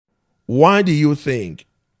why do you think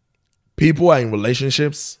people are in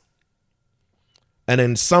relationships and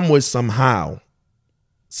in some way, somehow,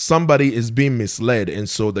 somebody is being misled, and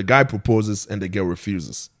so the guy proposes and the girl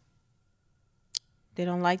refuses? They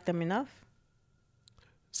don't like them enough.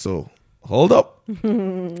 So, hold up.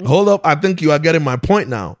 Hold up. I think you are getting my point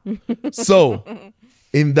now. So,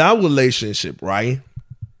 in that relationship, right,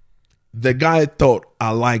 the guy thought, I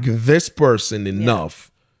like this person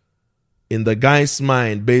enough. In the guy's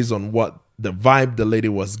mind, based on what the vibe the lady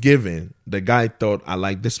was giving, the guy thought, I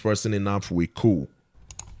like this person enough, we cool.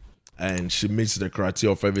 And she meets the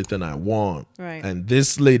criteria of everything I want. Right. And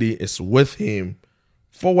this lady is with him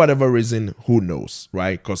for whatever reason, who knows,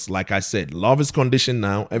 right? Because like I said, love is conditioned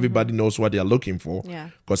now. Everybody knows what they're looking for.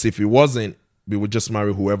 Yeah. Because if it wasn't, we would just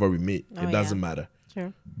marry whoever we meet. It doesn't matter.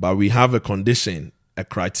 Sure. But we have a condition, a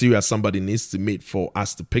criteria somebody needs to meet for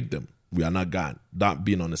us to pick them. We are not God. That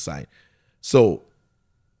being on the side. So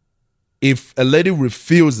if a lady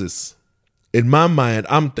refuses, in my mind,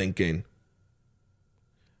 I'm thinking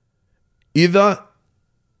either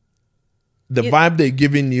the vibe they're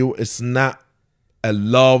giving you is not a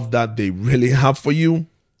love that they really have for you,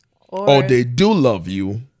 or they do love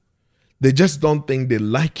you. They just don't think they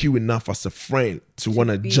like you enough as a friend to want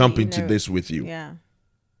to jump into this with you. Yeah.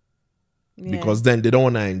 Because then they don't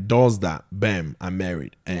want to endorse that. Bam, I'm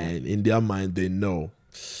married. And in their mind, they know,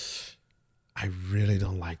 I really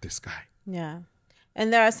don't like this guy. Yeah.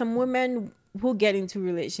 And there are some women who get into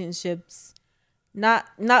relationships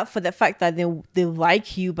not for the fact that they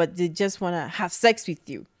like you, but they just want to have sex with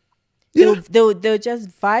you. Yeah. They'll just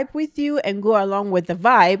vibe with you and go along with the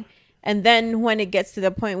vibe. And then when it gets to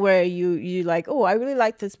the point where you like, oh, I really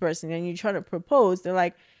like this person, and you try to propose, they're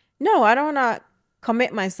like, no, I don't want to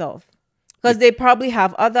commit myself. Because they probably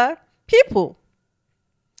have other people.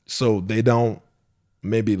 So they don't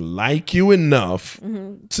maybe like you enough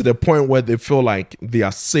to the point where they feel like they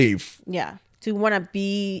are safe. Yeah. To want to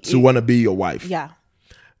be your wife. Yeah.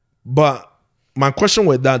 But my question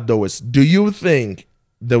with that though is, do you think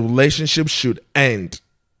the relationship should end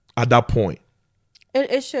at that point?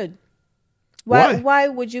 It should. Why? Why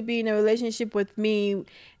would you be in a relationship with me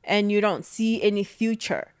and you don't see any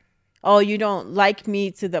future? Or you don't like me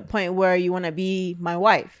to the point where you want to be my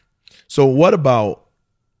wife? So what about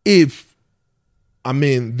if, I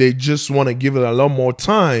mean, they just want to give it a lot more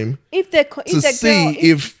time to see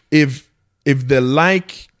if the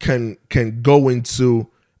like can go into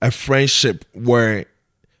a friendship where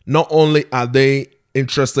not only are they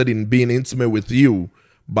interested in being intimate with you,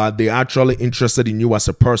 but they're actually interested in you as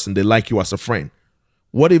a person. They like you as a friend.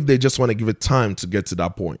 What if they just want to give it time to get to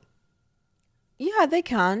that point? Yeah, they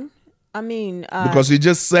can. I mean, because you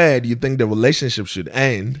just said you think the relationship should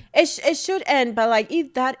end. It should end, but like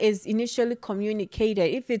if that is initially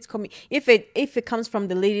communicated, if it comes from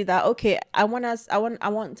the lady that, okay, I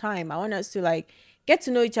want time. I want us to like get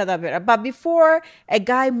to know each other better. But before a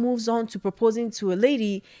guy moves on to proposing to a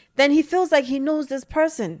lady, then he feels like he knows this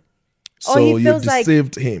person. So you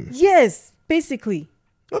deceived him. Yes, basically.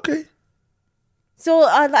 Okay. So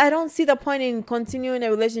I don't see the point in continuing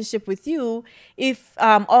a relationship with you if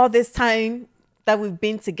all this time that we've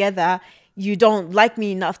been together, you don't like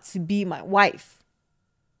me enough to be my wife.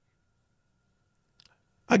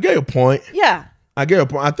 I get your point. Yeah. I get your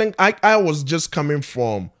point. I think I was just coming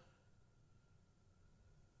from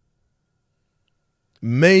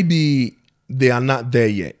maybe they are not there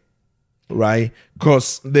yet, right?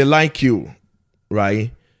 Because they like you,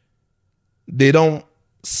 right? They don't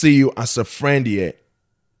see you as a friend yet,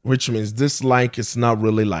 which means this like is not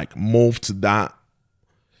really like moved to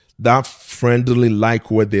that friendly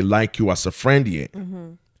like where they like you as a friend yet.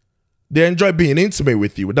 Mm-hmm. They enjoy being intimate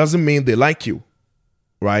with you. It doesn't mean they like you,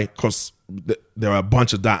 right? Because there are a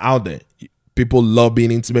bunch of that out there. People love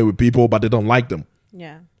being intimate with people, but they don't like them.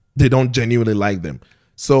 Yeah. They don't genuinely like them.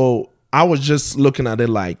 So I was just looking at it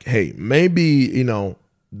like, hey, maybe,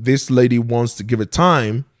 this lady wants to give it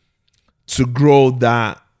time to grow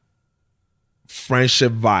that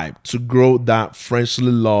friendship vibe, to grow that friendship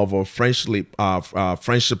love or friendship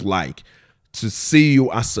like, to see you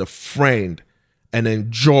as a friend and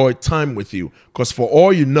enjoy time with you. Because for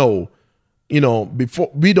all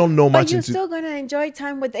before we don't know much. But you're still gonna enjoy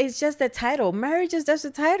time with. It's just a title. Marriage is just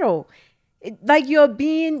a title. Like you're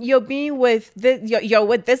with you're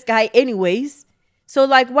with this guy anyways. So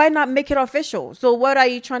like, why not make it official? So what are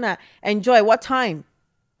you trying to enjoy? What time?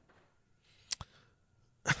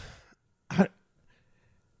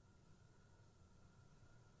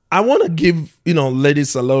 I want to give,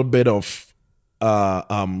 ladies a little bit of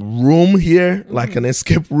room here, like an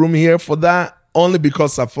escape room here for that, only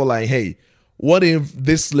because I feel like, hey, what if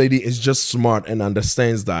this lady is just smart and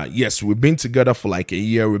understands that, yes, we've been together for like a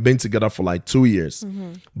year, we've been together for like 2 years,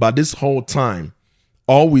 but this whole time,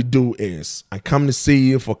 all we do is I come to see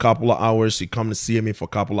you for a couple of hours, you come to see me for a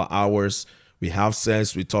couple of hours, we have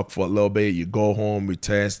sex, we talk for a little bit, you go home, we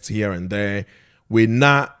test here and there. We're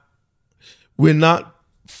not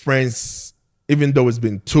friends, even though it's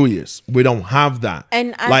been 2 years. We don't have that.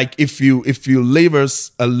 And like if you leave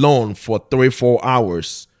us alone for 3-4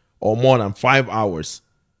 hours or more than 5 hours,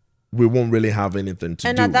 we won't really have anything to do.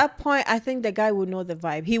 And at that point, I think the guy would know the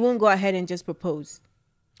vibe. He won't go ahead and just propose.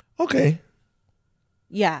 Okay.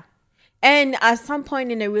 Yeah. And at some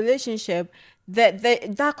point in a relationship,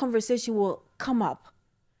 that conversation will come up.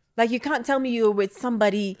 Like, you can't tell me you're with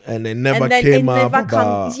somebody and it never came up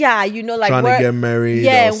about yeah, you know, like trying to get married.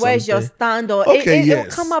 Yeah, or where's your something. stand? Or Okay, it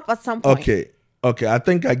will come up at some point. Okay. I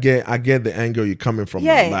think I get the angle you're coming from.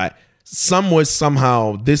 Yeah. Like somewhere,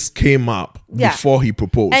 somehow, this came up before he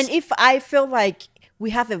proposed. And if I feel like we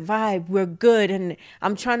have a vibe, we're good, and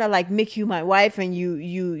I'm trying to like make you my wife, and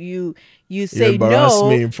you say embarrass no,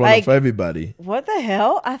 me in front like, of everybody. What the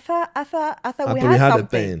hell? I thought we had had a something.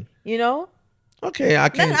 thing. You know? Okay, I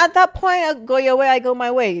can. Then at that point, I go your way, I go my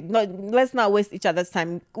way. No, let's not waste each other's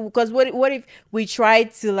time. Because what if we try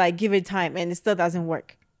to like give it time and it still doesn't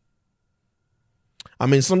work? I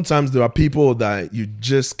mean, sometimes there are people that you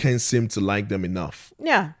just can't seem to like them enough.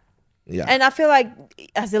 Yeah. Yeah. And I feel like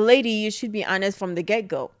as a lady, you should be honest from the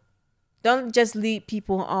get-go. Don't just lead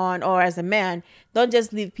people on, or as a man, don't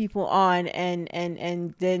just lead people on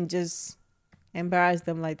and then just embarrass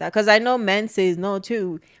them like that. Because I know men says no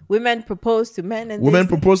too. Women propose to men, and women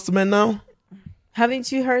propose to men now.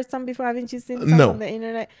 Haven't you heard some before? Haven't you seen some on the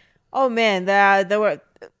internet? Oh man, there were.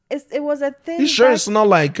 It was a thing. You sure it's not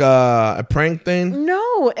like a prank thing?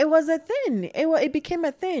 No, it was a thing. It became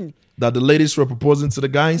a thing. That the ladies were proposing to the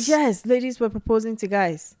guys? Yes, ladies were proposing to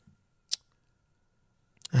guys.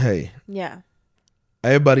 Hey. Yeah.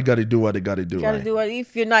 Everybody got to do what they got to do. Gotta do it.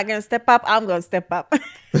 If you're not gonna step up, I'm gonna step up.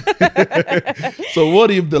 So what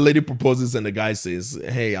if the lady proposes and the guy says,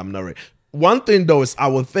 "Hey, I'm not ready"? One thing though is I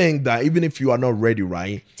would think that even if you are not ready,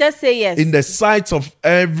 right? Just say yes. In the sight of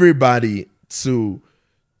everybody, to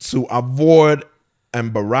avoid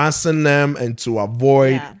embarrassing them and to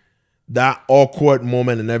avoid that awkward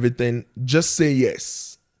moment and everything, just say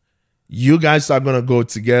yes. You guys are going to go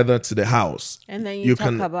together to the house. And then you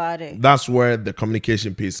talk about it. That's where the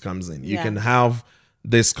communication piece comes in. You can have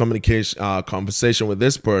this conversation with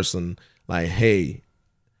this person like, hey,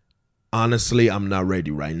 honestly, I'm not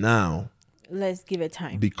ready right now. Let's give it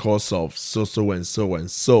time. Because of so and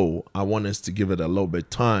so. I want us to give it a little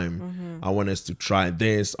bit time. Mm-hmm. I want us to try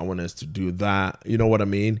this. I want us to do that. You know what I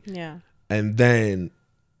mean? Yeah. And then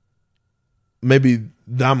maybe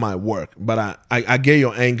that might work. But I get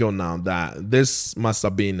your angle now that this must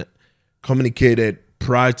have been communicated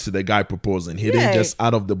prior to the guy proposing. He didn't just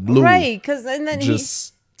out of the blue. Right. Because and then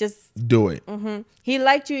just just do it. Mm-hmm. He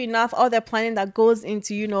liked you enough. All the planning that goes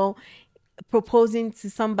into, you know, proposing to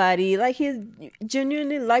somebody. Like, he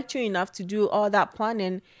genuinely liked you enough to do all that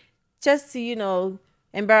planning just to, you know,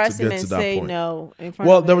 embarrass him and say point. No in front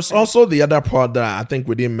of there was also the other part that I think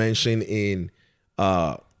we didn't mention in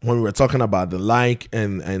when we were talking about the like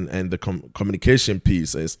and the communication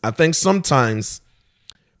pieces. I think sometimes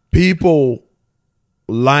people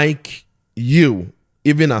like you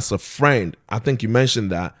even as a friend. I think you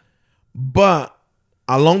mentioned that, but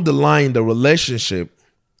along the line, the relationship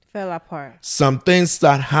fell apart. Some things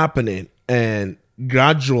start happening, and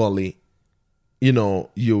gradually, you know,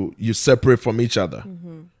 you separate from each other.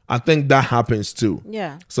 Mm-hmm. I think that happens too.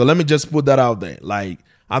 Yeah. So let me just put that out there. Like,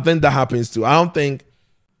 I think that happens too. I don't think,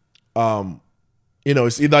 you know,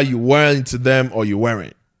 it's either you were into them or you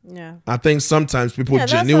weren't. Yeah. I think sometimes people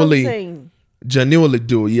genuinely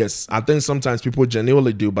do. Yes. I think sometimes people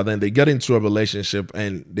genuinely do, but then they get into a relationship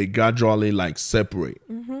and they gradually like separate.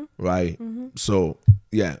 Mm-hmm. Right. Mm-hmm. So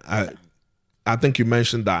yeah, I think you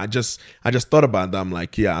mentioned that. I just thought about that. I'm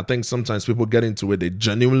like, yeah, I think sometimes people get into it. They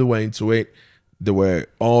genuinely were into it. They were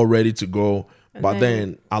all ready to go. But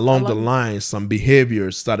then along the line, some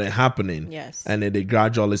behaviors started happening. Yes. And then they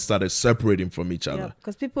gradually started separating from each other.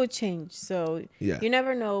 Because people change. So you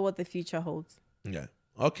never know what the future holds. Yeah.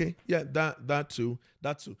 Okay. Yeah, that too.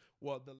 Well,